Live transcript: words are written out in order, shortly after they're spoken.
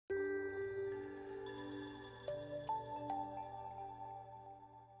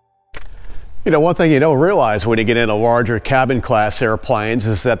You know, one thing you don't realize when you get into larger cabin class airplanes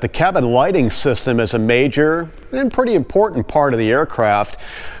is that the cabin lighting system is a major and pretty important part of the aircraft.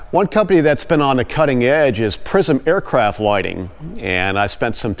 One company that's been on the cutting edge is Prizm Aircraft Lighting, and I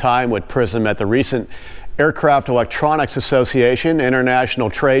spent some time with Prizm at the recent Aircraft Electronics Association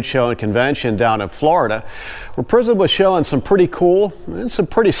International Trade Show and Convention down in Florida, where Prizm was showing some pretty cool and some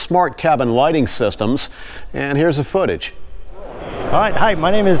pretty smart cabin lighting systems. And here's the footage. All right, hi,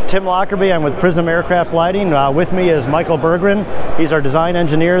 my name is Tim Lockerby. I'm with Prizm Aircraft Lighting. With me is Michael Berggren. He's our design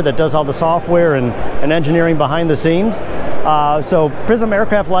engineer that does all the software and engineering behind the scenes. So Prizm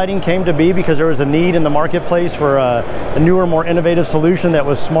Aircraft Lighting came to be because there was a need in the marketplace for a newer, more innovative solution that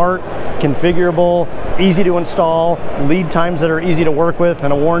was smart, configurable, easy to install, lead times that are easy to work with,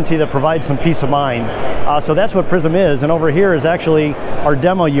 and a warranty that provides some peace of mind. So that's what Prizm is, and over here is actually our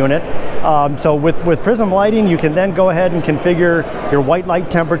demo unit. So with Prizm Lighting, you can then go ahead and configure your white light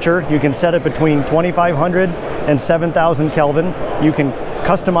temperature. You can set it between 2500 and 7000 Kelvin. You can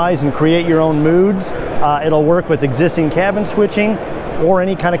customize and create your own moods. It'll work with existing cabin switching or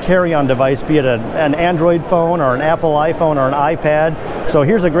any kind of carry-on device, be it an Android phone or an Apple iPhone or an iPad. So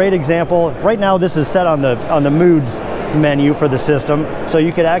here's a great example. Right now this is set on the moods menu for the system. So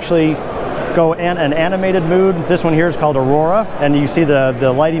you could actually go an animated mood. This one here is called Aurora, and you see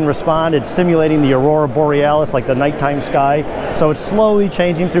the lighting respond. It's simulating the Aurora Borealis, like the nighttime sky. So it's slowly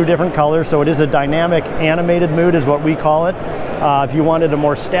changing through different colors. So it is a dynamic animated mood is what we call it. If you wanted a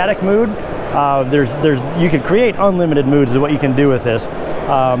more static mood, you could create unlimited moods is what you can do with this.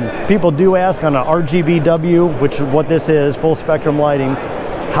 People do ask on an RGBW, which is what this is, full spectrum lighting,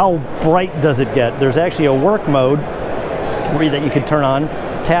 how bright does it get? There's actually a work mode that you could turn on.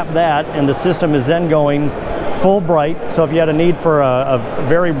 Tap that and the system is then going full bright. So if you had a need for a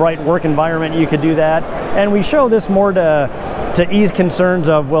very bright work environment, you could do that. And we show this more to ease concerns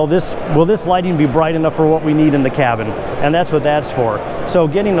of, will this lighting be bright enough for what we need in the cabin? And that's what that's for. So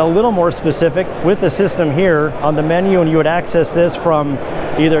getting a little more specific with the system here on the menu, and you would access this from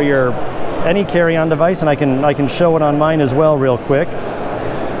either any carry-on device, and I can show it on mine as well real quick.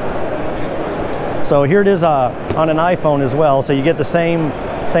 So here it is on an iPhone as well, so you get the same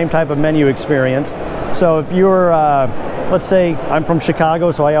type of menu experience. So if you're, let's say I'm from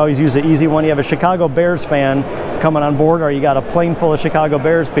Chicago, so I always use the easy one. You have a Chicago Bears fan coming on board, or you got a plane full of Chicago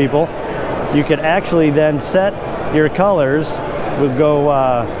Bears people, you could actually then set your colors. We'll go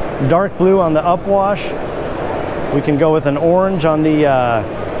dark blue on the upwash. We can go with an orange on the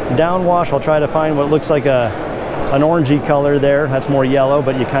downwash. I'll try to find what looks like an orangey color there. That's more yellow,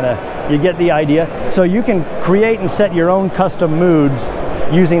 but you get the idea. So you can create and set your own custom moods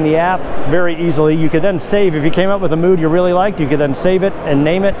using the app very easily. You could then save, if you came up with a mood you really liked, you could then save it and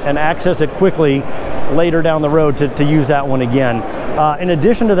name it and access it quickly later down the road to use that one again. In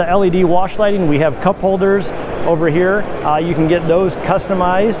addition to the LED wash lighting, we have cup holders over here. You can get those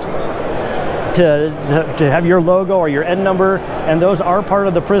customized to have your logo or your N number, and those are part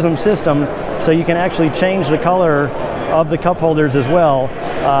of the Prizm system, so you can actually change the color of the cup holders as well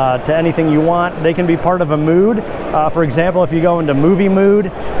to anything you want. They can be part of a mood. For example, if you go into movie mood,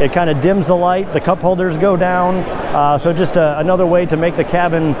 it kind of dims the light, the cup holders go down, so just another way to make the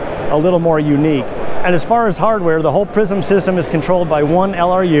cabin a little more unique. And as far as hardware, the whole Prizm system is controlled by one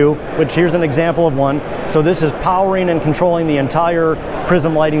LRU, which here's an example of one. So this is powering and controlling the entire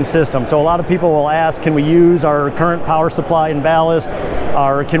Prizm lighting system. So a lot of people will ask, can we use our current power supply and ballast,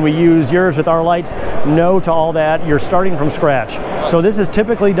 or can we use yours with our lights? No to all that. You're starting from scratch. So this is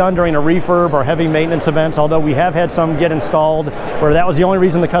typically done during a refurb or heavy maintenance events, although we have had some get installed where that was the only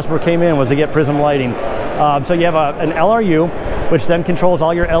reason the customer came in, was to get Prizm lighting. So you have an LRU, which then controls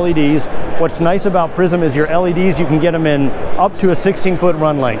all your LEDs. What's nice about Prizm is your LEDs, you can get them in up to a 16-foot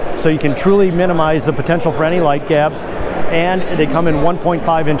run length. So you can truly minimize the potential for any light gaps, and they come in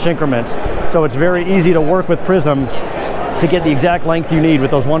 1.5-inch increments. So it's very easy to work with Prizm to get the exact length you need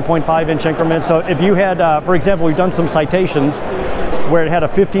with those 1.5-inch increments. So if you had, for example, we've done some citations where it had a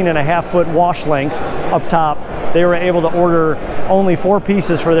 15.5-foot wash length up top. They were able to order only 4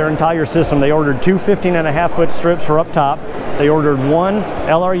 pieces for their entire system. They ordered 2 15.5-foot strips for up top. They ordered 1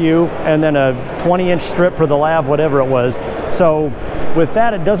 LRU and then a 20-inch strip for the lab, whatever it was. So with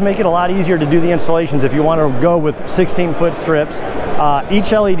that, it does make it a lot easier to do the installations if you want to go with 16-foot strips.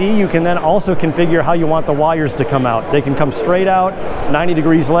 Each LED, you can then also configure how you want the wires to come out. They can come straight out, 90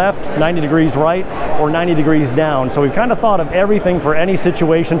 degrees left, 90 degrees right, or 90 degrees down. So we've kind of thought of everything for any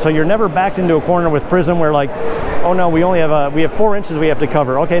situation, so you're never backed into a corner with Prizm where, like, oh no, we have 4 inches we have to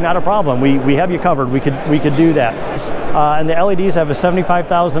cover. Okay, not a problem. We have you covered. We could do that. And the LEDs have a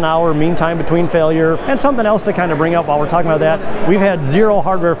 75,000 hour mean time between failure. And something else to kind of bring up while we're talking about that, we've had 0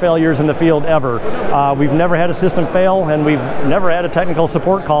 hardware failures in the field ever. We've never had a system fail, and we've never had a technical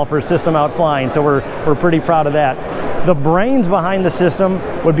support call for a system out flying. So we're pretty proud of that. The brains behind the system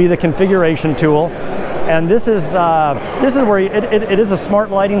would be the configuration tool. And this is where it is a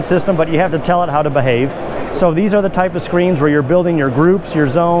smart lighting system, but you have to tell it how to behave. So these are the type of screens where you're building your groups, your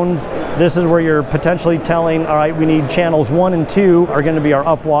zones. This is where you're potentially telling, all right, we need channels 1 and 2 are going to be our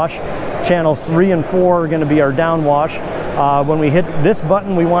upwash. Channels 3 and 4 are going to be our downwash. When we hit this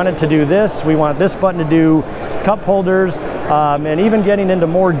button, we want it to do this. We want this button to do cup holders, and even getting into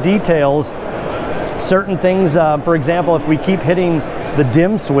more details. Certain things, for example, if we keep hitting the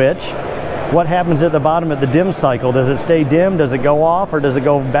dim switch, what happens at the bottom of the dim cycle? Does it stay dim? Does it go off? Or does it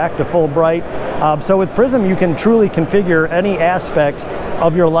go back to full bright? So with Prizm, you can truly configure any aspect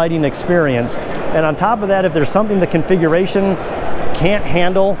of your lighting experience. And on top of that, if there's something the configuration can't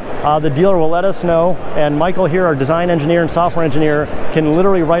handle, the dealer will let us know, and Michael here, our design engineer and software engineer, can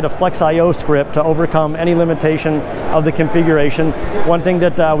literally write a FlexIO script to overcome any limitation of the configuration. One thing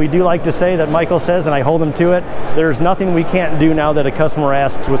that we do like to say that Michael says, and I hold him to it, there's nothing we can't do now that a customer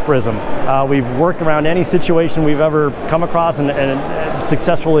asks with Prizm. We've worked around any situation we've ever come across and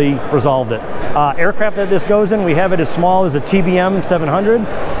successfully resolved it. Aircraft that this goes in, we have it as small as a TBM 700,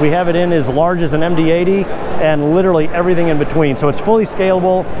 we have it in as large as an MD-80, and literally everything in between. So it's fully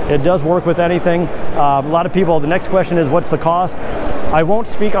scalable. It does work with anything. A lot of people, the next question is, what's the cost? I won't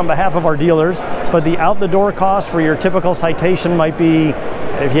speak on behalf of our dealers, but the out-the-door cost for your typical Citation might be,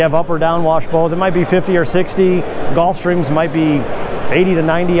 if you have up or down wash both, it might be 50 or 60. Gulfstreams might be 80 to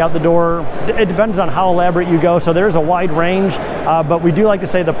 90 out the door. It depends on how elaborate you go, so there's a wide range, but we do like to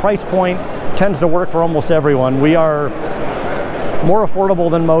say the price point tends to work for almost everyone. We are more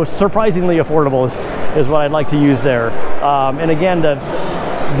affordable than most, surprisingly affordable is what I'd like to use there. And again,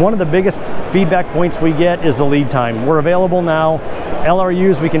 one of the biggest feedback points we get is the lead time. We're available now.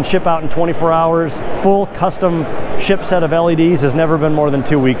 LRUs we can ship out in 24 hours. Full custom ship set of LEDs has never been more than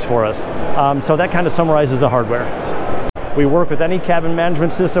 2 weeks for us. So that kind of summarizes the hardware. We work with any cabin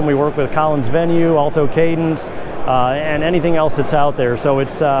management system. We work with Collins Venue, Alto Cadence, and anything else that's out there. So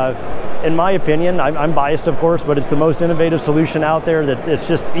it's, in my opinion, I'm biased of course, but it's the most innovative solution out there that it's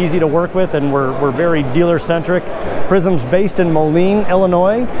just easy to work with, and we're very dealer-centric. Prizm's based in Moline,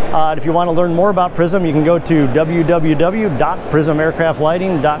 Illinois. If you want to learn more about Prizm, you can go to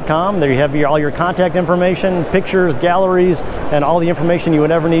www.prizmaircraftlighting.com. There you have all your contact information, pictures, galleries, and all the information you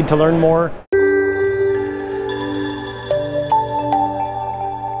would ever need to learn more.